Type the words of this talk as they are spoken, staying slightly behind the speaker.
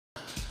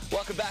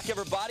Welcome back,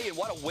 everybody, and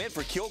what a win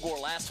for Kilgore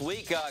last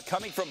week.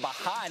 Coming from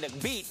behind to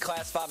beat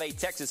Class 5A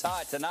Texas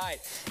High tonight.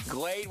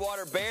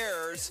 Gladewater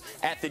Bears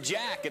at the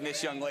Jack, and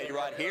this young lady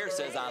right here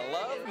says, I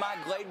love my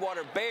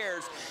Gladewater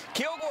Bears.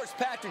 Kilgore's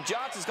Patrick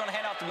Johnson is going to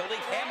hand off to Malik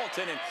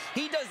Hamilton, and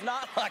he does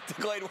not like the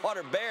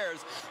Gladewater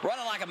Bears,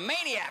 running like a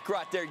maniac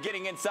right there,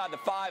 getting inside the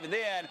 5, and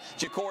then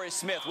Ja'Cory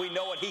Smith, we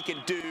know what he can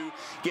do,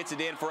 gets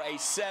it in for a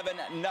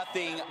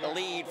 7-0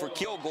 lead for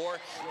Kilgore.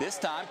 This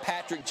time,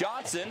 Patrick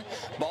Johnson,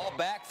 ball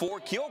back for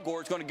Kilgore.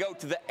 Is going to go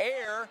to the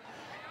air,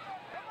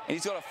 and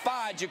he's going to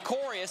find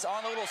Ja'Cory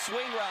on the little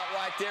swing route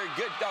right there.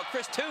 Good. Oh,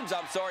 Chris Toombs,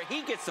 I'm sorry.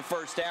 He gets the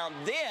first down.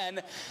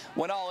 Then,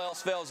 when all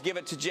else fails, give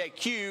it to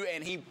JQ,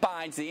 and he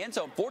finds the end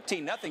zone.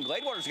 14-0.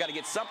 Gladewater's got to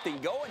get something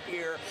going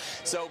here.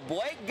 So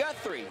Blake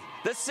Guthrie,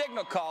 the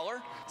signal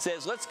caller,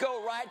 says, let's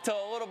go right to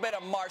a little bit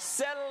of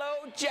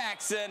Marcelo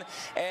Jackson,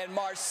 and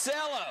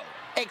Marcelo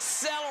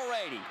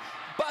accelerating.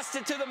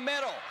 Busted to the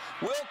middle.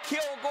 Will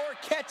Kilgore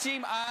catch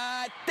him?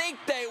 I think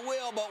they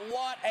will, but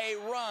what a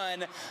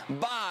run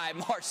by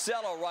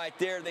Marcelo right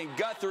there. Then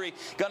Guthrie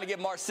going to give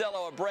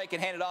Marcelo a break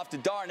and hand it off to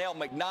Darnell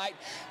McKnight.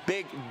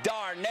 Big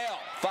Darnell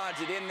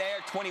finds it in there,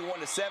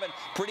 21-7.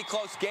 Pretty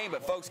close game,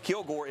 but folks,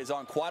 Kilgore is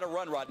on quite a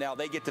run right now.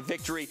 They get the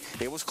victory.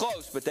 It was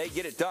close, but they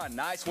get it done.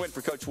 Nice win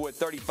for Coach Wood,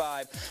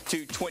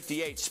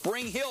 35-28.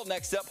 Spring Hill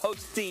next up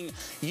hosting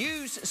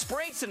Hughes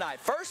Springs tonight.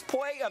 First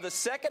play of the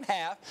second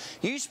half.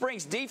 Hughes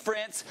Springs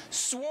defense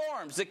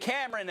swarms the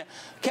Cameron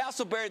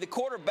Castleberry, the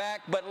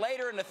quarterback, but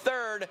later in the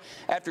third,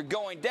 after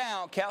going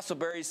down,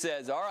 Castleberry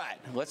says, all right,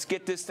 let's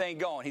get this thing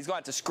going. He's going to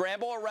have to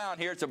scramble around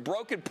here. It's a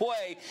broken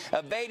play,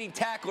 evading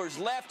tacklers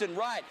left and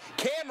right.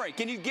 Cameron,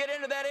 can you get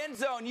into that end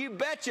zone? You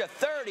betcha.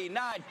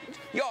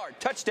 39-yard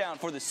touchdown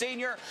for the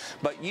senior,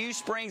 but Hughes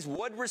Springs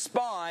would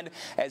respond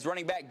as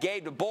running back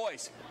Gabe Du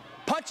Bois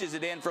punches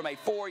it in from a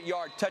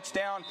 4-yard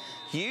touchdown.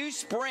 Hughes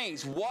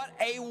Springs, what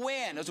a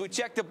win. As we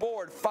check the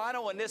board,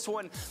 final in this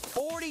one,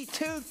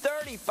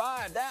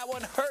 42-35. That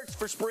one hurts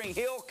for Spring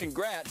Hill.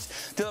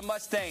 Congrats to the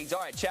Mustangs.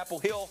 All right, Chapel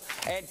Hill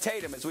and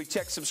Tatum as we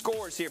check some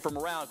scores here from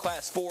around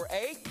Class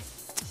 4A.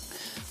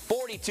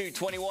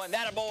 42-21.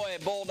 That a boy.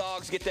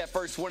 Bulldogs get that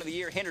first win of the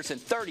year. Henderson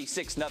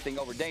 36-0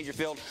 over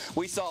Dangerfield.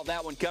 We saw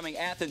that one coming.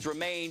 Athens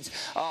remains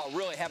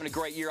really having a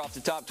great year off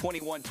the top.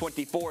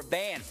 21-24.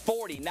 Van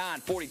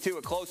 49-42,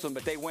 a close one,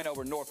 but they win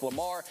over North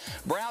Lamar.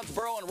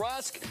 Brownsboro and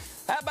Rusk.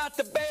 How about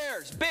the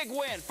Bears? Big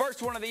win.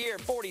 First one of the year,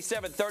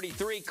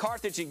 47-33.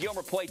 Carthage and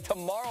Gilmer play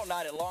tomorrow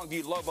night at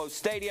Longview Lobo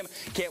Stadium.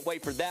 Can't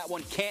wait for that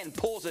one. Canton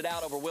pulls it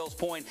out over Wills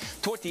Point,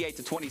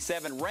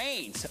 28-27.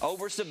 Rains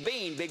over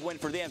Sabine. Big win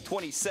for them,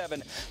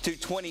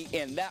 27-20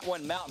 in that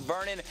one. Mount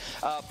Vernon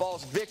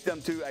falls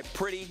victim to a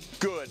pretty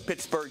good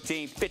Pittsburgh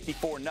team,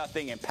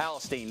 54-0. And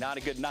Palestine, not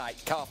a good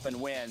night. Kaufman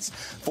wins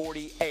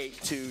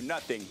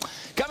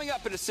 48-0. Coming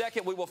up in a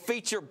second, we will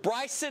feature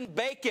Bryson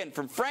Bacon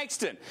from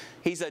Frankston.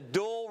 He's a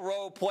dual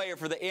role player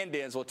for the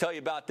Indians. We'll tell you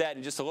about that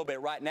in just a little bit.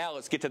 Right now,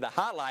 let's get to the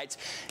highlights.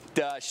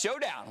 The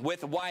showdown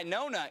with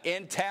Winona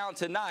in town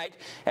tonight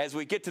as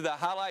we get to the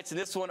highlights in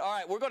this one. All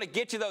right, we're going to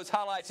get you those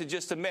highlights in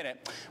just a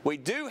minute. We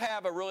do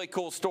have a really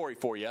cool story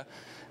for you.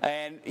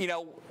 And, you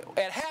know,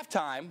 at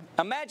halftime,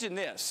 imagine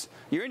this.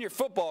 You're in your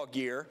football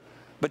gear,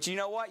 but you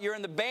know what? You're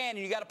in the band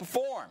and you got to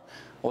perform.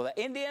 Well,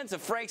 the Indians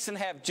of Frankston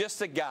have just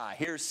a guy.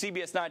 Here's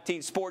CBS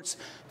 19 Sports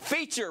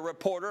feature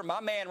reporter, my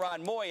man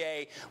Ron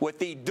Moye, with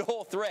the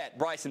dual threat,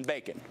 Bryson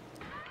Bacon.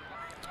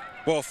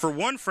 Well, for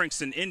one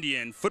Frankston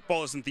Indian,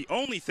 football isn't the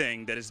only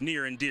thing that is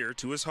near and dear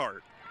to his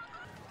heart.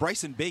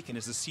 Bryson Bacon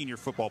is a senior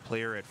football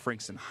player at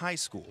Frankston High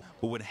School,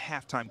 but when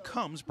halftime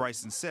comes,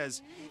 Bryson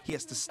says he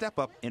has to step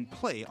up and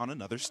play on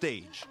another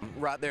stage.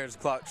 Right there as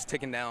the clock's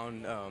ticking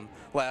down,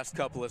 last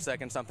couple of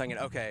seconds, I'm thinking,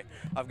 okay,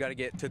 I've got to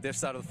get to this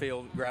side of the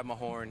field, grab my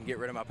horn, get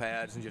rid of my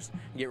pads, and just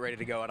get ready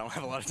to go. I don't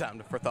have a lot of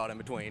time for thought in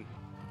between.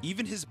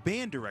 Even his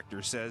band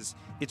director says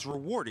it's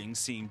rewarding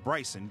seeing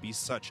Bryson be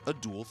such a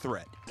dual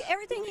threat.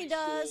 Everything he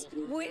does,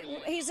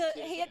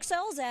 he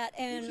excels at,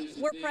 and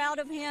we're proud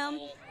of him.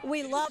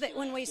 We love it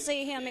when we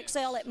see him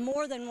excel at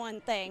more than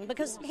one thing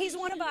because he's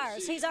one of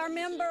ours. He's our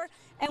member,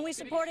 and we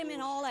support him in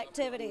all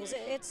activities.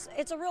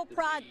 It's a real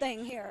pride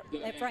thing here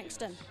at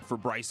Frankston. For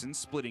Bryson,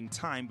 splitting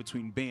time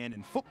between band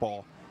and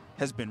football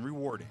has been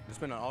rewarding. It's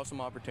been an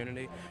awesome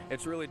opportunity.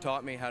 It's really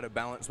taught me how to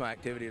balance my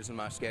activities and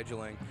my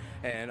scheduling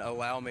and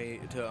allow me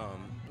to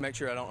make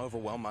sure I don't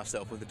overwhelm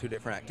myself with the two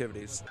different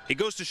activities. It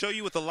goes to show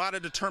you with a lot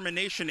of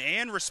determination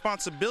and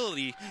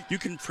responsibility, you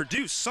can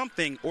produce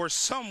something or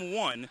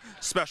someone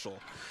special.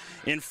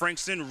 In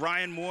Frankston,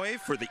 Ryan Moy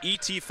for the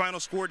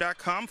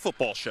ETFinalScore.com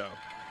football show.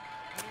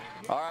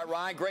 All right,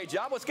 Ryan, great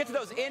job. Let's get to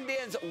those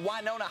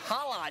Indians-Winona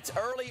highlights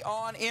early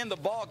on in the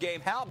ball game.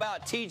 How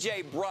about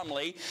T.J.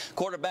 Brumley,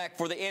 quarterback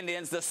for the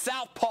Indians, the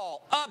southpaw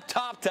up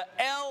top to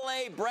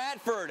L.A.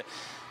 Bradford.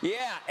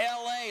 Yeah,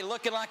 L.A.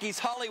 looking like he's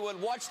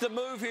Hollywood. Watch the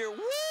move here.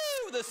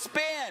 Woo! the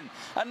spin.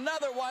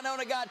 Another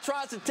Winona guy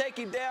tries to take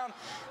him down.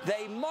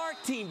 They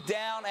marked him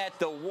down at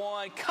the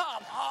 1.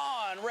 Come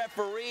on,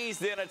 referees.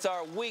 Then it's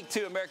our Week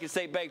 2 American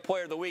State Bank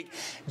Player of the Week,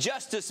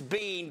 Justice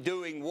Bean,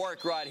 doing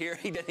work right here.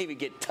 He didn't even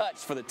get touched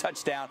for the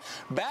touchdown.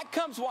 Back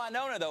comes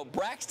Winona, though.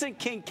 Braxton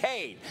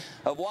Kincaid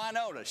of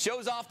Winona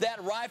shows off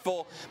that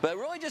rifle, but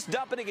really just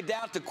dumping it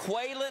down to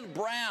Quaylen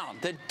Brown.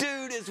 The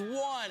dude is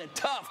one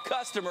tough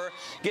customer.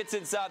 Gets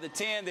inside the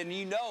 10, then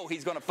you know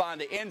he's going to find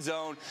the end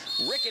zone.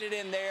 Ricking it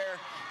in there.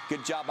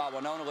 Good job by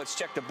Winona. Let's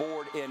check the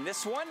board in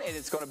this one, and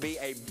it's going to be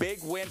a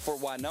big win for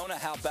Winona.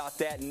 How about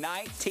that?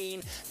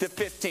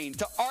 19-15.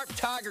 To ARP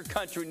Tiger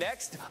Country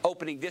next.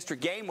 Opening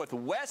district game with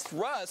West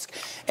Rusk,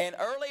 and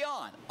early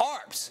on,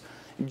 ARP's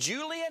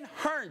Julian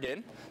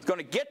Herndon is going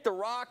to get the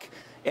rock,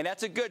 and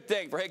that's a good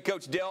thing for head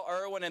coach Dale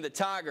Irwin and the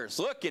Tigers.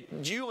 Look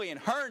at Julian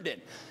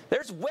Herndon.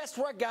 There's West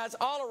Rusk guys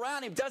all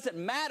around him. Doesn't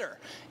matter.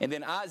 And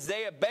then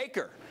Isaiah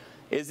Baker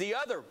is the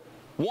other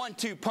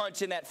 1-2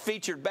 punch in that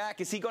featured back.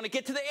 Is he going to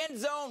get to the end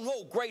zone?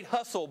 Whoa, great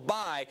hustle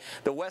by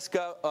the West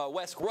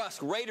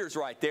Rusk Raiders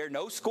right there.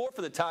 No score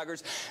for the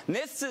Tigers. And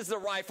this is the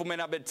rifleman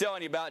I've been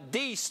telling you about.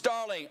 D.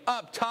 Starling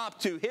up top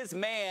to his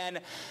man,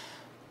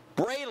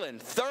 Braylon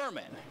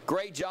Thurman.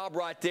 Great job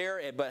right there.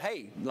 But,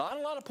 hey, not a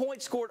lot of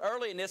points scored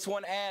early in this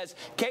one as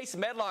Case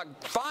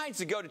Medlock finds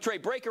to go to Trey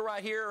Breaker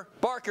right here.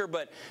 Barker,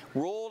 but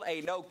ruled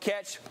a no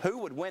catch. Who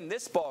would win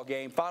this ball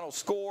game? Final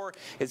score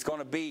is going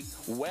to be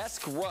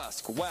West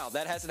Rusk. Wow,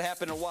 that hasn't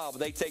happened in a while, but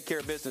they take care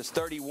of business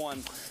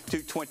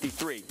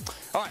 31-23.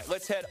 All right,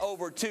 let's head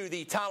over to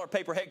the Tyler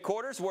Paper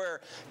headquarters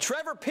where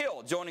Trevor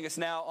Pill joining us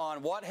now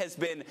on what has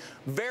been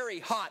very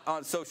hot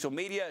on social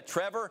media.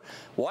 Trevor,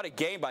 what a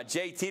game by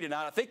JT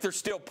tonight. I think they're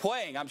still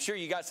playing. I'm sure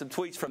you got some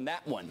tweets from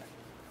that one.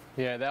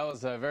 Yeah, that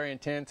was very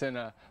intense, and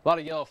a lot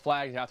of yellow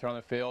flags out there on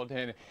the field.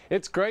 And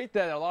it's great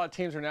that a lot of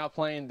teams are now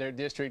playing their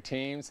district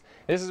teams.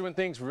 This is when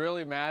things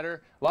really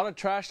matter. A lot of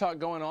trash talk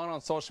going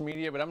on social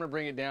media, but I'm going to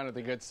bring it down to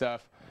the good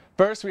stuff.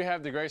 First, we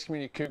have the Grace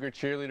Community Cougar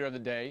Cheerleader of the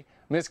Day.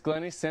 Miss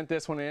Glennie sent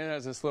this one in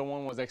as this little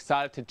one was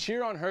excited to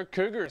cheer on her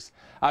Cougars.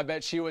 I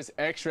bet she was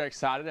extra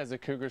excited as the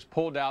Cougars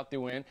pulled out the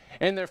win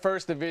in their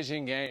first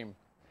division game.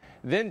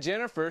 Then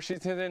Jennifer, she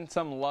sent in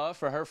some love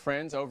for her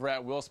friends over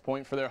at Wills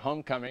Point for their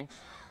homecoming.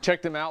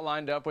 Checked them out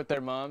lined up with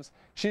their moms.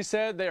 She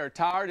said they are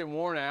tired and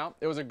worn out.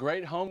 It was a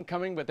great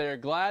homecoming, but they are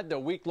glad the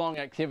week-long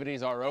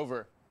activities are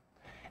over.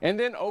 And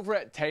then over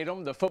at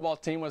Tatum, the football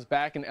team was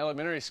back in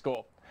elementary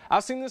school.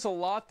 I've seen this a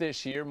lot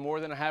this year, more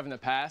than I have in the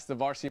past. The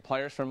varsity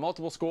players from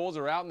multiple schools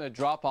are out in the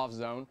drop-off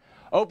zone,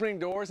 opening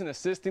doors and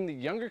assisting the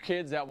younger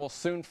kids that will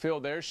soon fill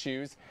their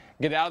shoes,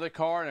 get out of the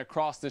car and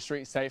across the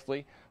street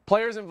safely.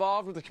 Players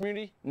involved with the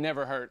community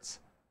never hurts.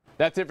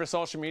 That's it for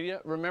social media.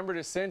 Remember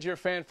to send your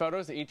fan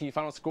photos to ET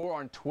Final Score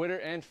on Twitter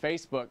and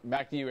Facebook.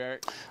 Back to you,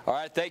 Eric. All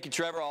right, thank you,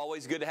 Trevor.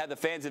 Always good to have the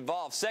fans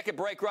involved. Second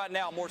break right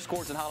now. More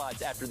scores and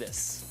highlights after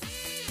this.